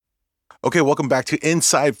Okay, welcome back to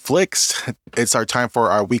Inside Flicks. It's our time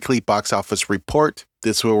for our weekly box office report.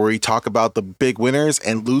 This is where we talk about the big winners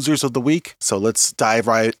and losers of the week. So let's dive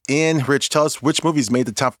right in. Rich, tell us which movies made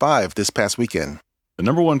the top 5 this past weekend. The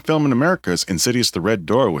number 1 film in America is Insidious: The Red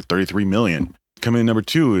Door with $33 million. Coming in number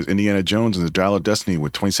 2 is Indiana Jones and the Dial of Destiny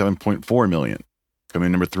with $27.4 million. Coming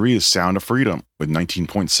in number 3 is Sound of Freedom with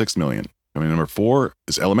 $19.6 million. Coming in number 4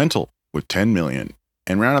 is Elemental with $10 million.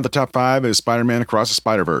 And round out the top 5 is Spider-Man Across the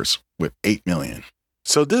Spider-Verse with $8 million.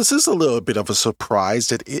 So this is a little bit of a surprise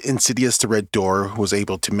that Insidious: The Red Door was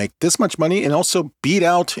able to make this much money and also beat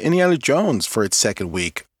out Indiana Jones for its second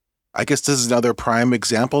week. I guess this is another prime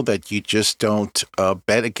example that you just don't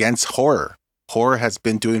bet against horror. Horror has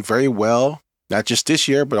been doing very well, not just this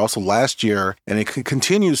year, but also last year, and it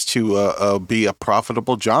continues to be a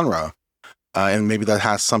profitable genre. And maybe that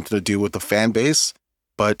has something to do with the fan base.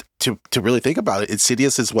 But to really think about it,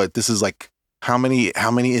 Insidious is what this is like. How many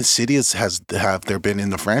Insidious have there been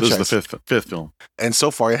in the franchise? This is the fifth film, and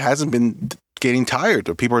so far it hasn't been getting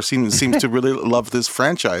tired. People seems to really love this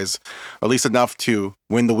franchise, at least enough to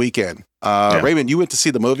win the weekend. Raymond, you went to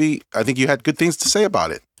see the movie. I think you had good things to say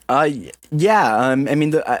about it. Yeah. I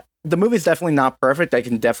mean the movie's definitely not perfect. I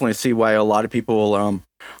can definitely see why a lot of people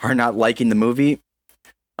are not liking the movie.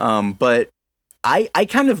 But I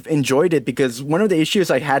kind of enjoyed it because one of the issues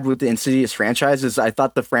I had with the Insidious franchise is I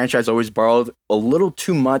thought the franchise always borrowed a little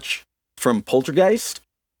too much from Poltergeist.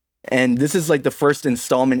 And this is like the first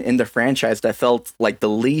installment in the franchise that felt like the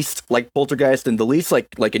least like Poltergeist and the least like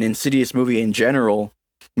an Insidious movie in general.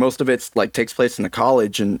 Most of it's like takes place in a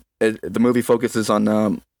college, and the movie focuses on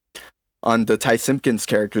the Ty Simpkins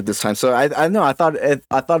character this time. So I don't know. I thought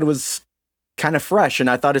it was kind of fresh, and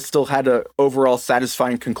I thought it still had a overall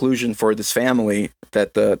satisfying conclusion for this family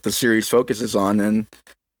that the series focuses on. And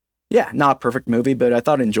yeah, not a perfect movie, but I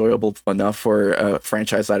thought enjoyable enough for a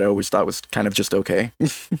franchise that I always thought was kind of just okay.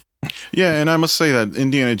 Yeah, and I must say that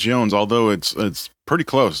Indiana Jones, although it's pretty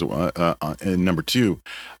close in number 2,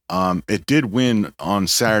 it did win on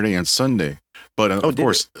Saturday and Sunday. But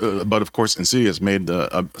of course, Insidious made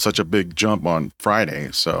such a big jump on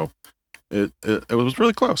Friday, so it was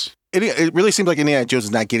really close. It really seems like Indiana Jones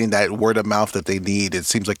is not getting that word of mouth that they need. It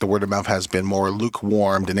seems like the word of mouth has been more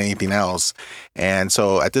lukewarm than anything else. And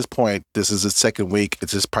so at this point, this is its second week.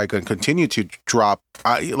 It's just probably going to continue to drop.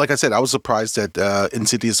 Like I said, I was surprised that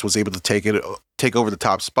Insidious was able to take over the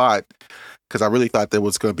top spot, because I really thought that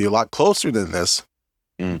was going to be a lot closer than this.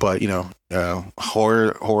 But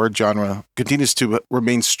horror genre continues to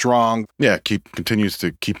remain strong. Yeah, continues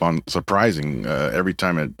to keep on surprising every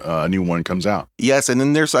time a new one comes out. Yes, and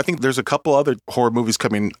then I think there's a couple other horror movies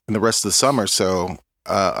coming in the rest of the summer, so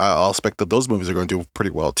I'll expect that those movies are going to do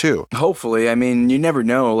pretty well too. Hopefully, I mean, you never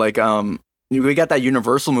know. Like, we got that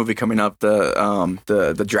Universal movie coming up,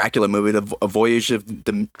 the Dracula movie, the Voyage of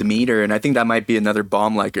Demeter, and I think that might be another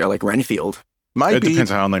bomb like Renfield. It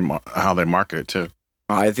depends on how they market it too.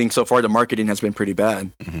 I think so far the marketing has been pretty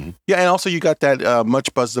bad. Mm-hmm. Yeah, and also you got that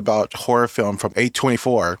much buzzed about horror film from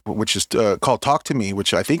A24, which is called Talk to Me,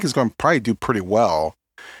 which I think is going to probably do pretty well.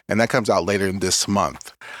 And that comes out later in this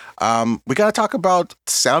month. We got to talk about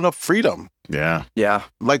Sound of Freedom. Yeah.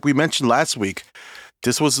 Like we mentioned last week,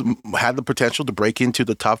 this had the potential to break into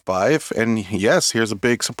the top 5. And yes, here's a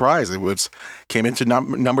big surprise. It came into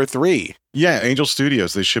number 3. Yeah, Angel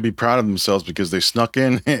Studios, they should be proud of themselves because they snuck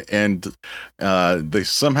in and they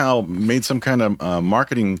somehow made some kind of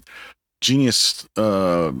marketing genius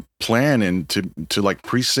plan and to like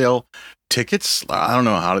pre-sale tickets. I don't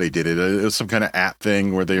know how they did it. It was some kind of app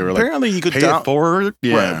thing where they were like, apparently you could pay it forward.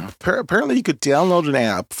 Yeah. Right. Apparently you could download an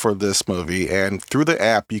app for this movie, and through the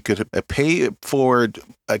app you could pay forward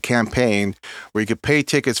a campaign where you could pay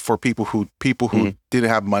tickets for people who didn't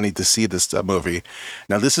have money to see this movie.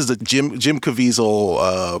 Now this is a Jim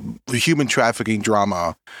Caviezel human trafficking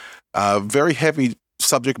drama, very heavy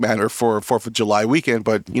subject matter for 4th of July weekend,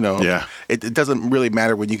 but it doesn't really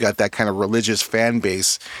matter when you got that kind of religious fan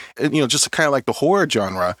base. And, just kind of like the horror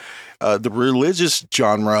genre, the religious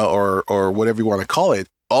genre or whatever you want to call it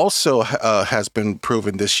also has been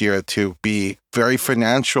proven this year to be very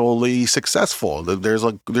financially successful. There's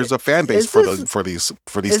a fan base for these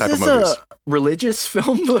type of movies. Is this a religious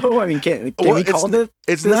film though? I mean, can we call it?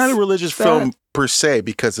 It's not a religious film per se,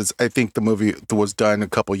 because I think the movie was done a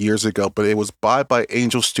couple years ago, but it was bought by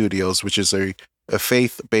Angel Studios, which is a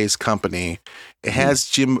faith-based company. It has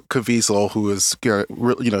Jim Caviezel, who is,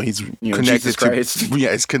 he's connected to,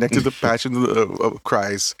 he's connected to the Passion of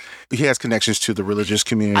Christ. He has connections to the religious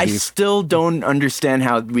communities. I still don't understand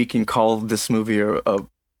how we can call this movie a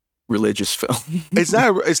religious film. It's not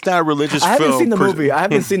a religious film. I haven't seen the movie. I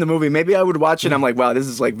haven't seen the movie. Maybe I would watch it and I'm like, wow, this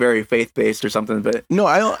is like very faith-based or something, but no,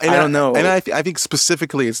 I don't know. And I think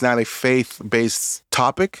specifically it's not a faith-based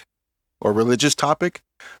topic or religious topic,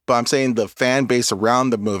 but I'm saying the fan base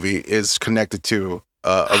around the movie is connected to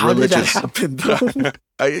a How religious. How did that happen, though?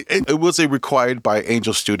 It was required by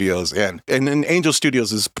Angel Studios, and Angel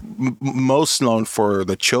Studios is most known for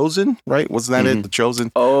The Chosen, right? Wasn't that it? The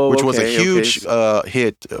Chosen, which was a huge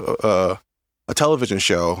hit, a television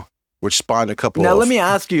show, which spawned a couple. Now let me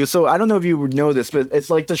ask you. So I don't know if you would know this, but it's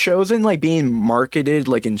like The Chosen, like being marketed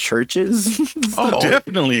like in churches. Oh,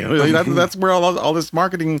 definitely. That's where all this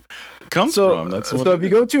marketing comes from. So if you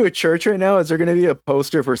go to a church right now, is there going to be a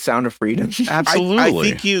poster for Sound of Freedom?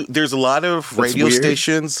 Absolutely. I think there's a lot of radio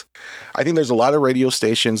stations. I think there's a lot of radio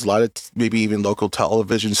stations, a lot of maybe even local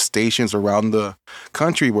television stations around the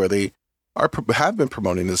country where they have been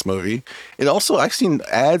promoting this movie. And also, I've seen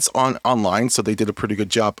ads online, so they did a pretty good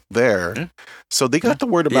job there. Yeah. So they got the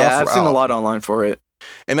word about. Yeah, I've seen a lot online for it.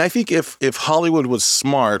 And I think if Hollywood was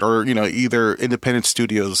smart, or either independent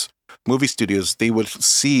studios, movie studios, they would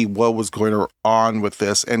see what was going on with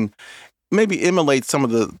this and maybe emulate some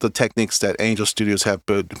of the techniques that Angel Studios have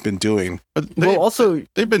been doing. But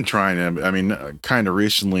they've been trying to. I mean, kind of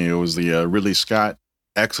recently, it was the Ridley Scott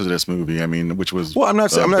Exodus movie. I mean, which was I'm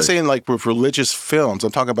not saying like with religious films.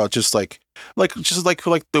 I'm talking about just like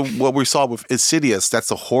what we saw with Insidious. That's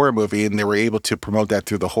a horror movie, and they were able to promote that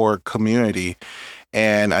through the horror community.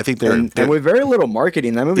 And I think they're with very little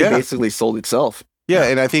marketing, that movie basically sold itself. Yeah,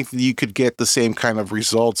 and I think you could get the same kind of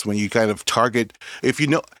results when you kind of target. I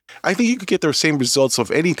think you could get the same results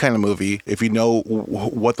of any kind of movie if you know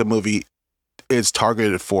what the movie is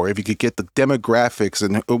targeted for. If you could get the demographics,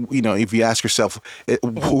 and if you ask yourself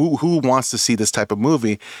who wants to see this type of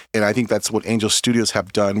movie, and I think that's what Angel Studios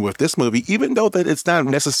have done with this movie, even though that it's not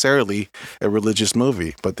necessarily a religious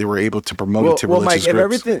movie, but they were able to promote it to religious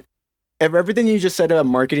groups. If everything you just said about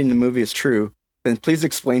marketing the movie is true, then please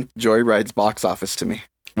explain Joyride's box office to me.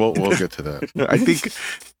 We'll get to that.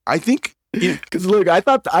 I think because look, I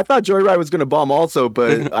thought Joyride was going to bomb also,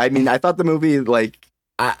 but I mean, I thought the movie, like,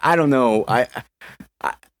 I don't know. I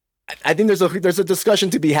think there's a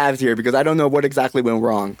discussion to be had here because I don't know what exactly went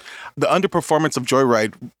wrong. The underperformance of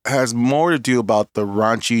Joyride has more to do about the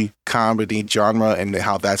raunchy comedy genre and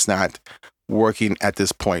how that's not working at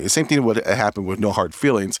this point. The same thing would happen with No Hard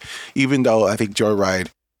Feelings, even though I think Joyride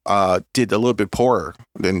did a little bit poorer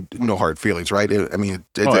than No Hard Feelings, right? I mean,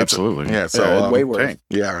 absolutely. Yeah, so way worse.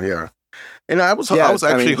 Yeah. And I was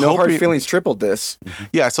actually hoping No Hard Feelings tripled this.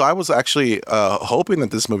 Yeah, so I was actually hoping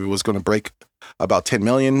that this movie was going to break about 10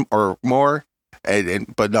 million or more,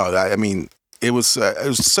 but no, I mean, it was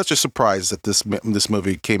such a surprise that this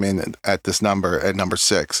movie came in at this number, at number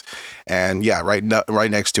 6, and yeah, right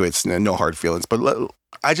next to it's No Hard Feelings. But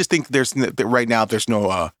I just think right now there's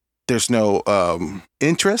no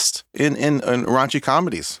interest in raunchy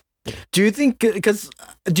comedies. Do you think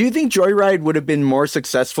Joyride would have been more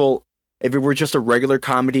successful if it were just a regular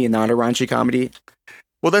comedy and not a raunchy comedy?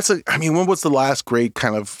 Well, when was the last great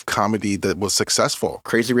kind of comedy that was successful?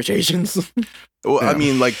 Crazy Rich Asians. Well, yeah. I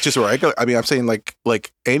mean, like just regular. I mean, I'm saying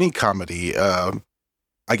like any comedy. I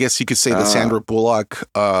guess you could say the Sandra Bullock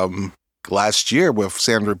last year with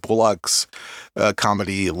Sandra Bullock's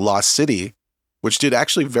comedy Lost City, which did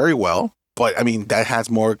actually very well. But I mean, that has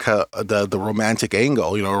more the romantic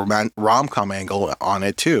angle, rom-com angle on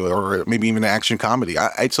it too, or maybe even an action comedy.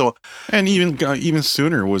 And even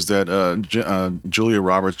sooner was that Julia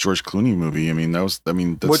Roberts George Clooney movie. I mean,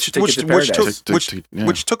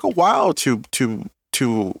 which took a while to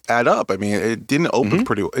add up. I mean, it didn't open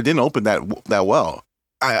It didn't open that well.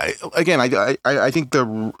 I think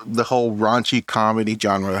the whole raunchy comedy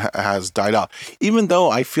genre has died out, even though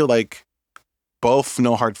I feel like both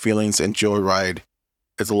No Hard Feelings and Joyride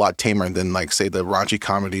is a lot tamer than, like, say, the raunchy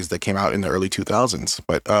comedies that came out in the early 2000s.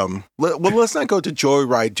 But let's not go to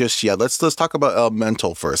Joyride just yet. Let's talk about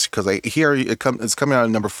Elemental first, because I hear it's coming out at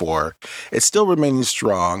number 4. It's still remaining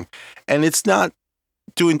strong, and it's not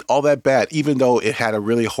doing all that bad, even though it had a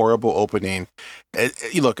really horrible opening.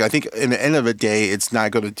 Look, I think in the end of the day, it's not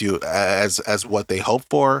going to do as what they hoped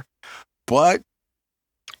for, but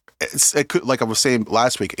it could, like I was saying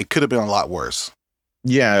last week, it could have been a lot worse.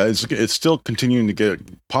 Yeah, it's still continuing to get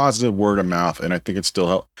positive word of mouth, and I think it's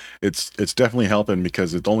still it's definitely helping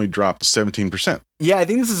because it only dropped 17%. Yeah, I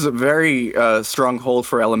think this is a very strong hold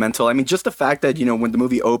for Elemental. I mean, just the fact that when the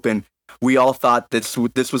movie opened, we all thought this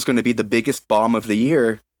was going to be the biggest bomb of the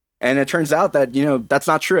year, and it turns out that that's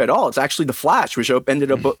not true at all. It's actually The Flash, which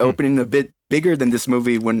ended up opening a bit bigger than this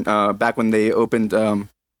movie when back when they opened.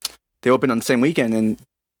 They opened on the same weekend, and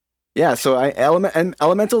Yeah, so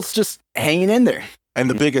Elemental's just hanging in there. And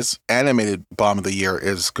the biggest animated bomb of the year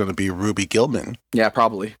is going to be Ruby Gillman. Yeah,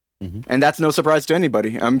 probably. And that's no surprise to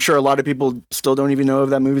anybody. I'm sure a lot of people still don't even know of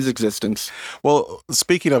that movie's existence. Well,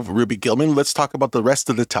 speaking of Ruby Gillman, let's talk about the rest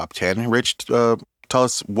of the top 10. Rich, tell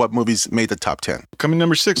us what movies made the top 10. Coming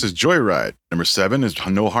number 6 is Joyride. Number 7 is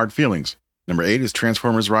No Hard Feelings. Number 8 is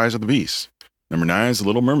Transformers Rise of the Beast. Number 9 is The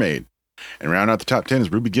Little Mermaid. And round out the top 10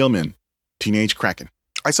 is Ruby Gillman, Teenage Kraken.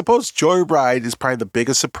 I suppose Joyride is probably the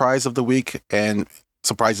biggest surprise of the week, and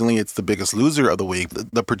surprisingly, it's the biggest loser of the week.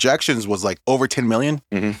 The projections was like over 10 million,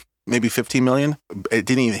 maybe 15 million. It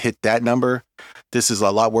didn't even hit that number. This is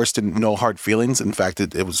a lot worse than No Hard Feelings. In fact,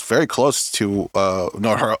 it was very close to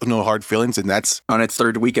No Hard Feelings, and that's on its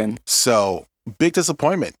third weekend. So big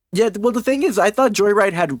disappointment. Yeah, well, the thing is, I thought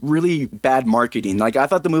Joyride had really bad marketing. Like, I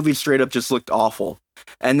thought the movie straight up just looked awful.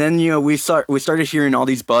 And then, we started hearing all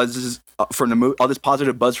these buzzes from the movie, all this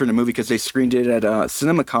positive buzz from the movie because they screened it at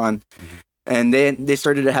CinemaCon, and they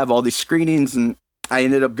started to have all these screenings, and I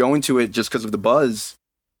ended up going to it just because of the buzz.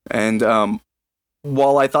 And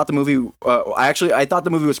while I thought the movie, I thought the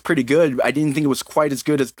movie was pretty good. I didn't think it was quite as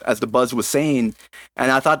good as the buzz was saying,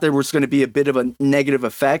 and I thought there was going to be a bit of a negative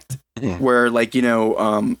effect where, like,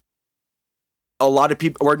 a lot of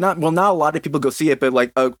people, or not a lot of people go see it, but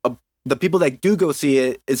like the people that do go see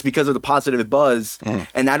it is because of the positive buzz.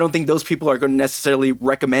 And I don't think those people are going to necessarily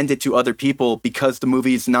recommend it to other people because the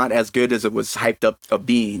movie's not as good as it was hyped up of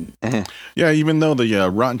being. Yeah, even though the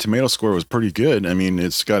Rotten Tomato score was pretty good, I mean,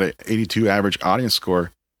 it's got an 82 average audience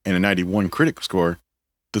score and a 91 critic score.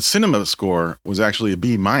 The cinema score was actually a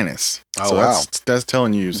B-. Oh, so wow. That's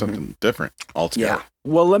telling you something different altogether.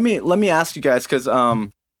 Yeah. Well, let me ask you guys, because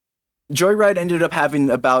Joyride ended up having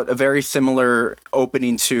about a very similar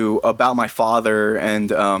opening to About My Father and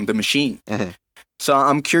The Machine. So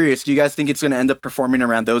I'm curious, do you guys think it's going to end up performing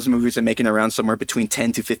around those movies and making around somewhere between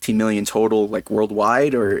 10 to 15 million total, like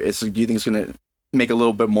worldwide, or do you think it's going to make a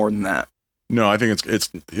little bit more than that? No, I think it's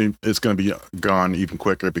going to be gone even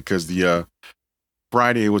quicker because the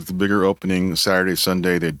Friday was the bigger opening. Saturday,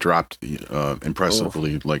 Sunday they dropped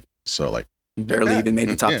impressively, barely even made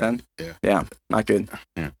the top 10. Yeah, not good.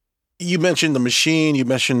 Yeah. You mentioned The Machine. You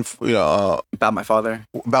mentioned About My Father.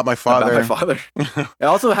 About My Father. It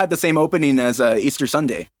also had the same opening as Easter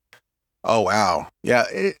Sunday. Oh wow, yeah.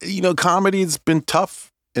 Comedy's been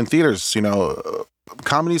tough in theaters.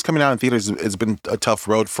 Comedies coming out in theaters has been a tough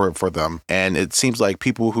road for them, and it seems like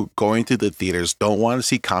people who going to the theaters don't want to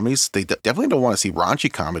see comedies. They definitely don't want to see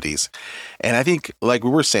raunchy comedies, and I think, like we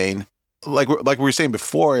were saying. Like we were saying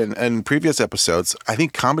before in previous episodes, I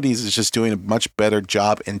think comedies is just doing a much better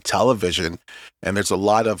job in television, and there's a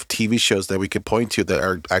lot of TV shows that we could point to that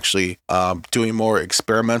are actually doing more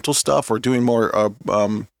experimental stuff or doing more.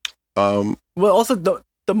 Well, also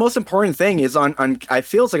the most important thing is on I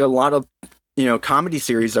feels like a lot of comedy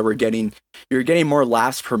series that you're getting more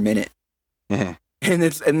laughs per minute, and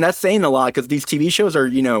that's saying a lot because these TV shows are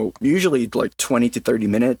usually like 20 to 30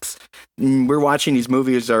 minutes. And we're watching these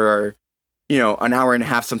movies that are an hour and a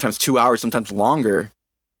half, sometimes 2 hours, sometimes longer.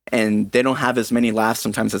 And they don't have as many laughs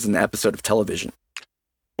sometimes as an episode of television.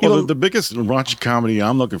 Well, the biggest raunchy comedy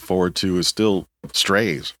I'm looking forward to is still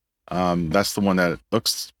Strays. That's the one that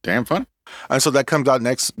looks damn fun. And so that comes out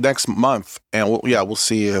next month. And we'll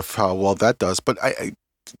see how well that does. But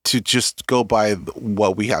to just go by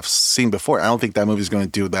what we have seen before, I don't think that movie's going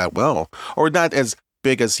to do that well. Or not as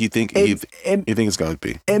big as you think you think it's going to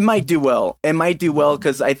be. It might do well.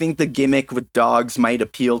 Because I think the gimmick with dogs might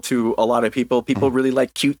appeal to a lot of people. People really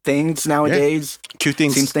like cute things nowadays. Yeah. Cute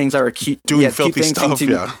things. Seems things are cute. Doing filthy stuff.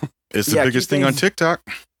 It's the biggest thing on TikTok.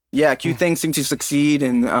 Yeah, cute things seem to succeed,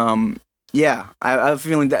 and I have a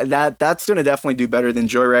feeling that's going to definitely do better than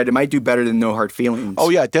Joyride. It might do better than No Hard Feelings. Oh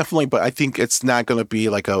yeah, definitely. But I think it's not going to be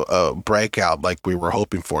like a breakout like we were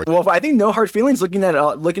hoping for. Well, I think No Hard Feelings, looking at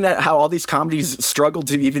how all these comedies struggled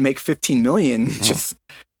to even make 15 million, just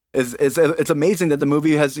it's amazing that the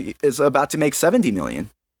movie is about to make 70 million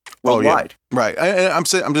worldwide. Oh, yeah. Right. I'm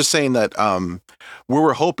just saying that we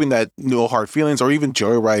were hoping that No Hard Feelings or even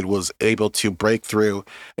Joyride was able to break through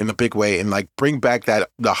in a big way and like bring back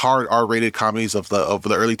the hard R-rated comedies of the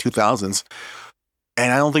early 2000s.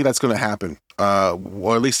 And I don't think that's going to happen,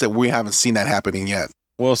 or at least that we haven't seen that happening yet.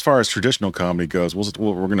 Well, as far as traditional comedy goes,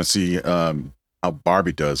 we're going to see how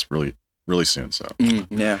Barbie does really, really soon. So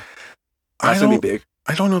yeah, that's going to be big.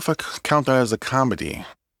 I don't know if I could count that as a comedy.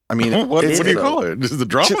 I mean, what do you call it? This is the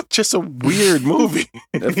drama? Just a weird movie.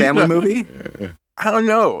 A family movie? I don't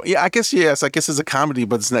know. Yeah, I guess yes. I guess it's a comedy,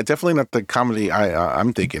 but it's definitely not the comedy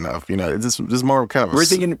I'm thinking of. This is more kind of.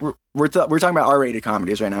 We're talking about R-rated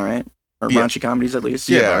comedies right now, right? or raunchy comedies at least.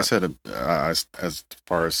 Yeah, I said as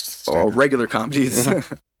far as regular comedies.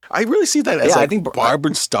 I really see that as I think Barb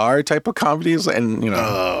and Star type of comedies, and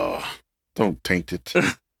don't taint it.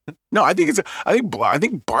 No, I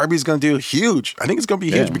think Barbie's going to do huge. I think it's going to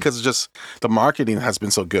be huge because it's just the marketing has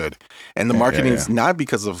been so good, and the marketing is not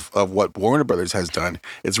because of what Warner Brothers has done.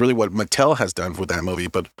 It's really what Mattel has done with that movie.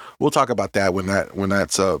 But we'll talk about that when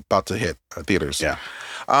that's about to hit theaters. Yeah.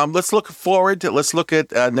 Let's look forward. Let's look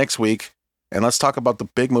at next week, and let's talk about the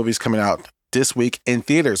big movies coming out this week in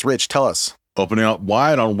theaters. Rich, tell us. Opening out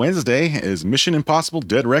wide on Wednesday is Mission Impossible: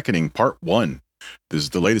 Dead Reckoning Part 1. This is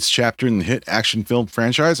the latest chapter in the hit action film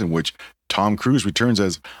franchise in which Tom Cruise returns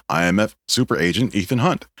as IMF super agent Ethan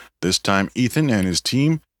Hunt. This time, Ethan and his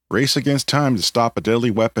team race against time to stop a deadly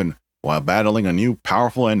weapon while battling a new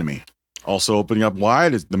powerful enemy. Also opening up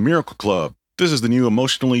wide is The Miracle Club. This is the new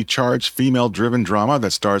emotionally charged female-driven drama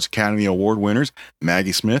that stars Academy Award winners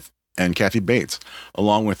Maggie Smith and Kathy Bates,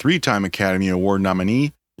 along with three-time Academy Award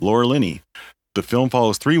nominee Laura Linney. The film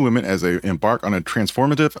follows three women as they embark on a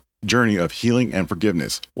transformative journey of healing and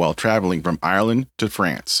forgiveness while traveling from Ireland to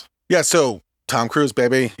France. Yeah, so Tom Cruise,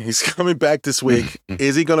 baby, he's coming back this week.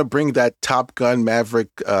 Is he going to bring that Top Gun Maverick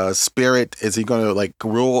spirit? Is he going to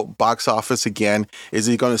rule box office again? Is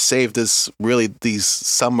he going to save these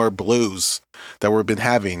summer blues that we've been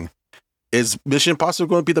having? Is Mission Impossible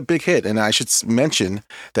going to be the big hit? And I should mention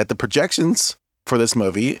that the projections for this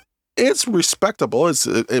movie, it's respectable.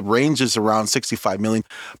 It ranges around 65 million,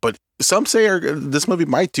 but some say this movie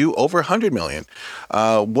might do over 100 million.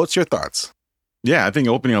 What's your thoughts? Yeah, I think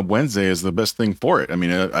opening up Wednesday is the best thing for it. I mean,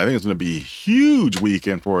 I think it's going to be a huge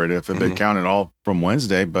weekend for it if they count it all from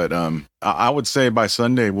Wednesday. But I would say by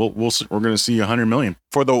Sunday we're going to see 100 million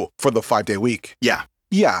for the 5-day week. Yeah,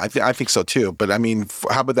 I think so too. But I mean,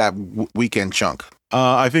 how about that weekend chunk?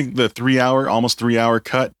 I think the almost 3 hour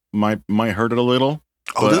cut might hurt it a a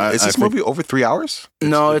Oh, is this movie over 3 hours?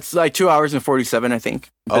 No, it's like 2 hours and 47, I think.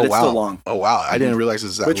 But it's still long. Oh wow, I didn't realize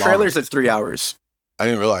it's that long. With trailers, it's 3 hours. I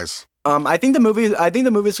didn't realize. I think the movie's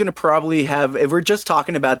going to probably have, if we're just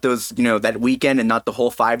talking about those, that weekend and not the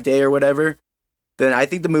whole 5-day or whatever, then I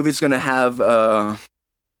think the movie's going to have a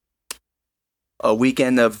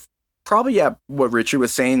weekend of probably, what Richard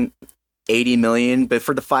was saying, 80 million. But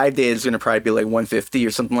for the 5 days, it's going to probably be like 150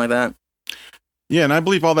 or something like that. Yeah, and I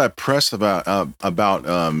believe all that press about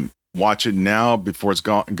watch it now before it's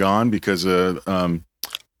gone because of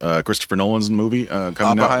Christopher Nolan's movie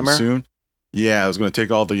coming out soon. Yeah, I was going to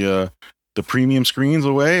take all the premium screens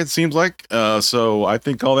away, it seems like. So I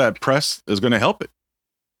think all that press is going to help it.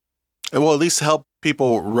 It will at least help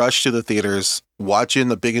people rush to the theaters, watch it in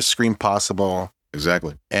the biggest screen possible.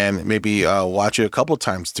 Exactly. And maybe watch it a couple of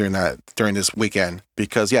times during this weekend.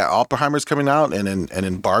 Because, Oppenheimer's coming out and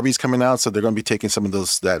then Barbie's coming out. So they're going to be taking some of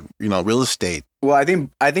that real estate. Well, I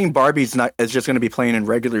think Barbie's is just going to be playing in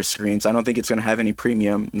regular screens. I don't think it's going to have any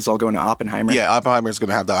premium. It's all going to Oppenheimer. Yeah, Oppenheimer's going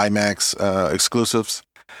to have the IMAX exclusives.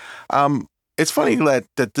 It's funny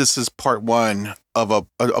that this is part one of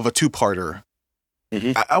a two-parter.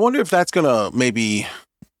 Mm-hmm. I wonder if that's going to maybe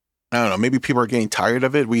people are getting tired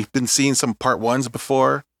of it. We've been seeing some part ones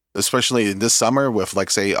before, especially this summer with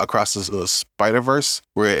say Across the Spider-Verse,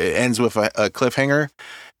 where it ends with a cliffhanger.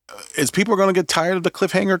 Is people going to get tired of the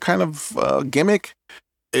cliffhanger kind of gimmick?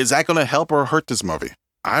 Is that going to help or hurt this movie?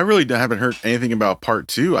 I really haven't heard anything about part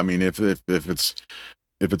two. I mean, if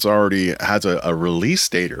it's already has a release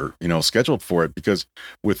date or scheduled for it, because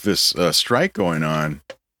with this strike going on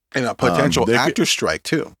and a potential actor strike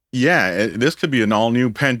too. Yeah, this could be an all new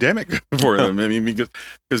pandemic for them. I mean,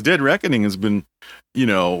 because Dead Reckoning has been,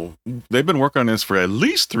 they've been working on this for at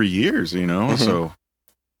least 3 years. Mm-hmm. So.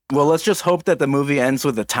 Well, let's just hope that the movie ends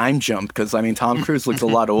with a time jump, because I mean, Tom Cruise looks a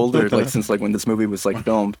lot older, since when this movie was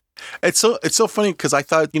filmed. It's so funny because I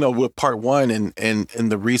thought with part one and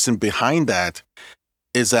the reason behind that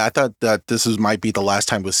is that I thought that might be the last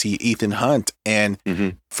time we'll see Ethan Hunt, and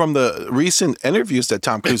from the recent interviews that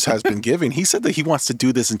Tom Cruise has been giving, he said that he wants to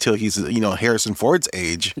do this until he's Harrison Ford's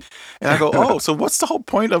age, and I go, so what's the whole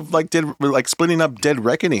point of splitting up Dead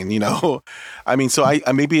Reckoning? I mean, so I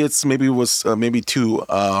maybe it was too.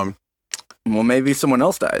 Well, maybe someone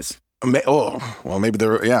else dies. Maybe.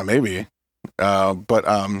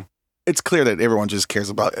 But it's clear that everyone just cares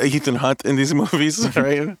about Ethan Hunt in these movies,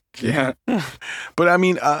 right? Yeah. But I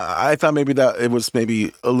mean, I thought maybe that it was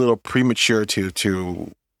maybe a little premature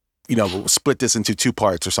to split this into two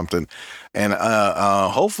parts or something. And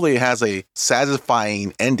hopefully it has a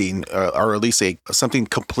satisfying ending or at least something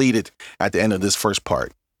completed at the end of this first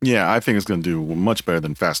part. Yeah, I think it's going to do much better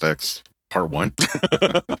than Fast X Part 1.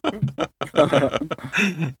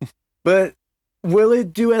 But will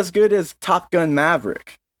it do as good as Top Gun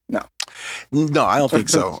Maverick? No. No, I don't think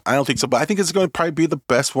so. I don't think so. But I think it's going to probably be the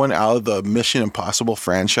best one out of the Mission Impossible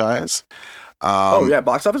franchise. Oh yeah,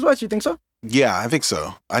 box office wise, you think so? Yeah, I think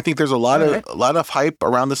so. I think there's a lot of hype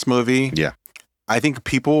around this movie. Yeah, I think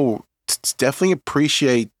people definitely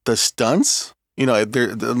appreciate the stunts. You know,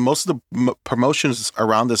 most of the promotions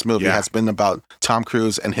around this movie has been about Tom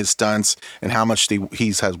Cruise and his stunts and how much he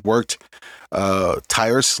has worked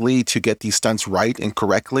tirelessly to get these stunts right and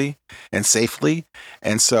correctly and safely.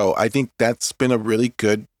 And so I think that's been a really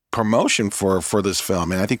good promotion for this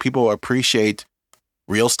film. And I think people appreciate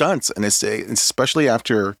real stunts. And it's especially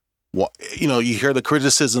after, you know, you hear the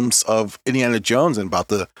criticisms of Indiana Jones and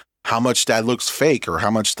about how much that looks fake or how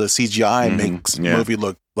much the CGI makes the movie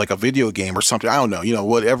look like a video game or something. I don't know,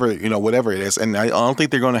 whatever it is. And I don't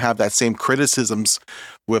think they're going to have that same criticisms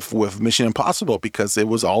with Mission Impossible because it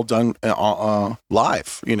was all done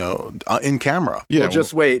live, in camera. Yeah. Well,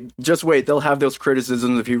 just wait. They'll have those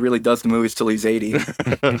criticisms if he really does the movies till he's 80.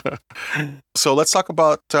 So let's talk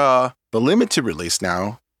about the limited release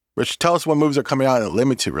now. Rich, tell us what movies are coming out in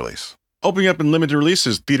limited release. Opening up in limited release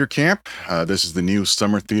is Theater Camp. This is the new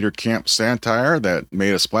summer theater camp satire that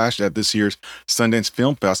made a splash at this year's Sundance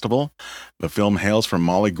Film Festival. The film hails from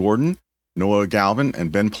Molly Gordon, Noah Galvin,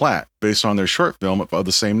 and Ben Platt, based on their short film of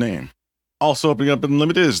the same name. Also opening up in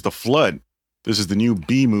limited is The Flood. This is the new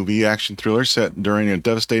B-movie action thriller set during a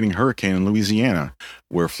devastating hurricane in Louisiana,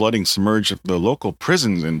 where flooding submerged the local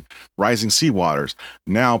prisons in rising seawaters.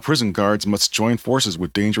 Now, prison guards must join forces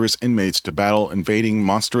with dangerous inmates to battle invading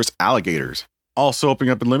monstrous alligators. Also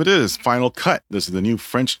opening up in limited is Final Cut. This is the new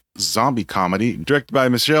French zombie comedy directed by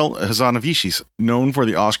Michel Hazanavicius, known for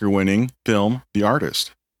the Oscar-winning film The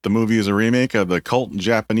Artist. The movie is a remake of the cult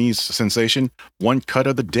Japanese sensation One Cut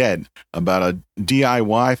of the Dead, about a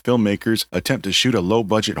DIY filmmaker's attempt to shoot a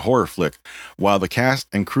low-budget horror flick, while the cast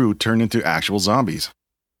and crew turn into actual zombies.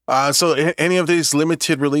 So any of these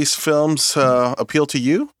limited release films appeal to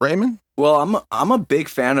you, Raymond? Well, I'm a big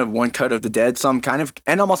fan of One Cut of the Dead, so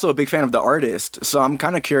I'm also a big fan of The Artist, so I'm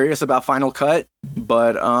kind of curious about Final Cut,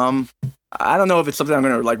 but I don't know if it's something I'm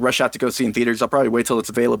going to rush out to go see in theaters. I'll probably wait till it's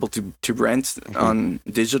available to rent on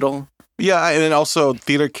digital. Yeah, and then also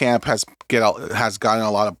Theater Camp has gotten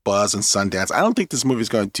a lot of buzz in Sundance. I don't think this movie is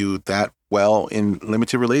going to do that well in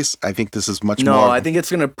limited release. I think this is much more. No, I think it's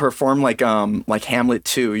going to perform like Hamlet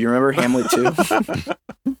 2. You remember Hamlet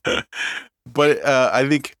 2? But I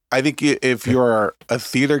think if you're a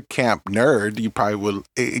theater camp nerd, you probably will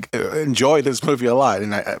enjoy this movie a lot.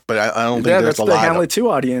 But I don't think there's a lot. That's the Hamlet 2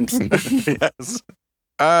 audience. Yes.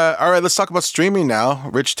 All right, let's talk about streaming now.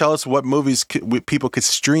 Rich, tell us what movies people could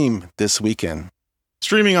stream this weekend.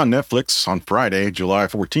 Streaming on Netflix on Friday, July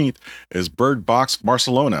 14th, is Bird Box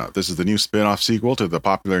Barcelona. This is the new spin-off sequel to the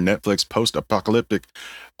popular Netflix post-apocalyptic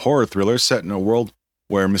horror thriller set in a world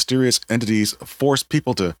where mysterious entities force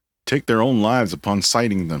people to take their own lives upon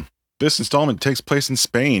sighting them. This installment takes place in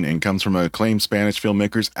Spain and comes from acclaimed Spanish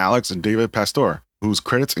filmmakers Alex and David Pastor, whose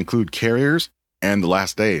credits include Carriers and The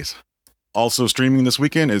Last Days. Also streaming this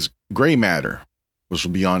weekend is Gray Matter, which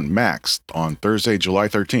will be on Max on Thursday, July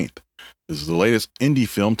 13th. This is the latest indie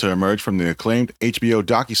film to emerge from the acclaimed HBO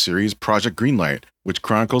docuseries Project Greenlight, which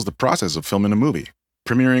chronicles the process of filming a movie.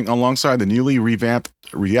 Premiering alongside the newly revamped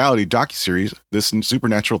reality docuseries, this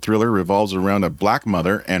supernatural thriller revolves around a black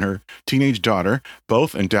mother and her teenage daughter,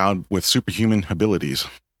 both endowed with superhuman abilities.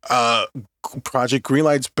 Project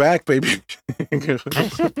Greenlight's back, baby.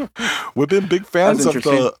 We've been big fans of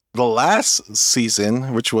the last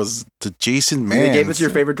season, which was the Jason Mann. They gave us your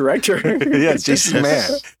favorite director. Yeah, Jason Mann.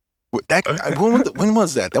 When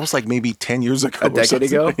was that? That was like maybe 10 years ago. A decade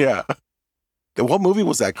ago? Yeah. What movie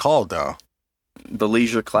was that called, though? The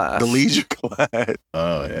Leisure Class. The Leisure Class.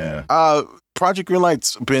 Oh, yeah. Project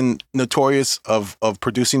Greenlight's been notorious of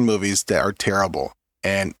producing movies that are terrible.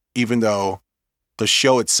 And even though the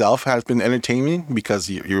show itself has been entertaining because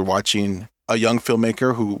you're watching a young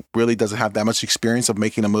filmmaker who really doesn't have that much experience of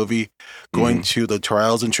making a movie, going to the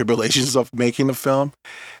trials and tribulations of making a film.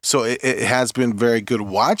 So it has been very good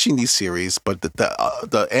watching these series, but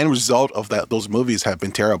the end result of those movies have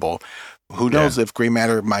been terrible. Who knows if Gray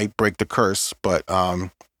Matter might break the curse, but I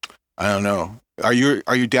don't know. Are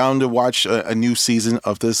you down to watch a new season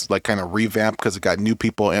of this, like kind of revamp because it got new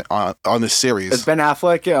people on the series? Is Ben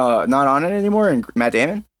Affleck not on it anymore, and Matt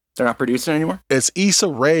Damon? They're not producing it anymore? It's Issa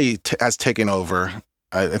Rae has taken over.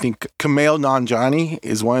 I think Kumail Nanjiani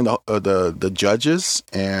is one of the judges,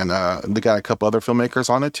 and they got a couple other filmmakers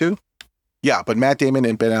on it too. Yeah, but Matt Damon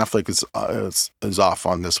and Ben Affleck is off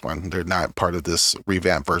on this one. They're not part of this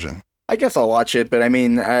revamp version. I guess I'll watch it, but I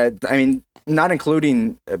mean, not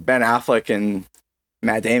including Ben Affleck and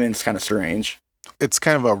Matt Damon's kind of strange. It's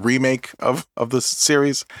kind of a remake of the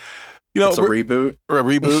series. It's a reboot. A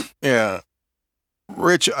reboot, yeah.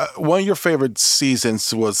 Rich, one of your favorite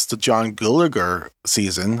seasons was the John Gallagher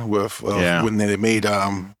season with when they made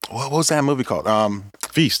what was that movie called?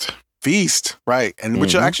 Feast, right? And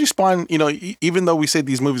which actually spawned, even though we say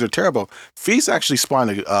these movies are terrible, Feast actually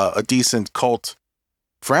spawned a decent cult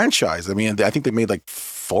franchise. I mean, I think they made like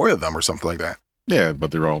 4 of them or something like that. Yeah, but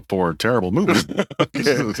they're all 4 terrible movies.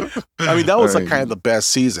 I mean, that was like kind of the best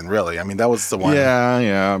season, really. I mean, that was the one.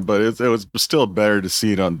 Yeah, but it was still better to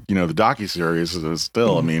see it on, the docuseries.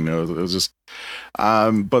 Still, I mean, it was just.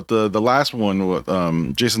 But the last one with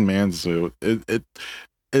Jason Manzo,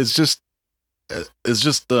 it's just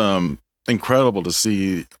incredible to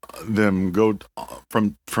see them go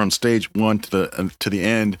from stage 1 to the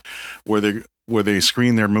end, where they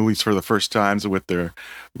screen their movies for the first times with their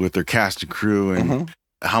cast and crew, and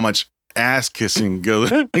how much ass kissing goes,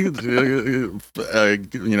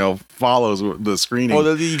 follows the screening.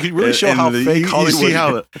 Well, you can really show how fake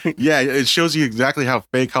Hollywood. It shows you exactly how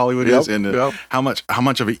fake Hollywood is, and how much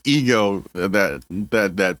of an ego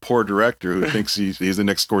that poor director who thinks he's the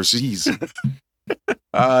next Scorsese.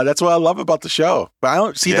 That's what I love about the show. But I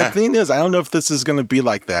don't see. The thing is, I don't know if this is going to be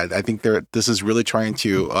like that. I think this is really trying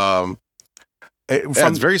to.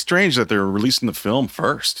 It's very strange that they're releasing the film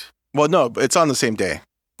first. Well, no, it's on the same day,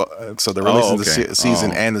 so they're releasing the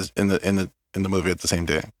season and in the movie at the same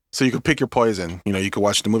day. So you could pick your poison. You could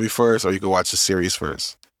watch the movie first, or you could watch the series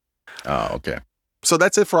first. Oh, okay. So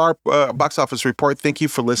that's it for our box office report. Thank you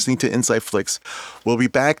for listening to Inside Flicks. We'll be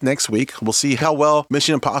back next week. We'll see how well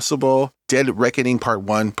Mission Impossible Dead Reckoning Part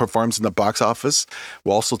 1 performs in the box office.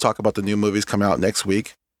 We'll also talk about the new movies coming out next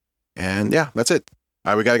week. And yeah, that's it.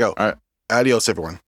 All right, we got to go. All right. Adios, everyone.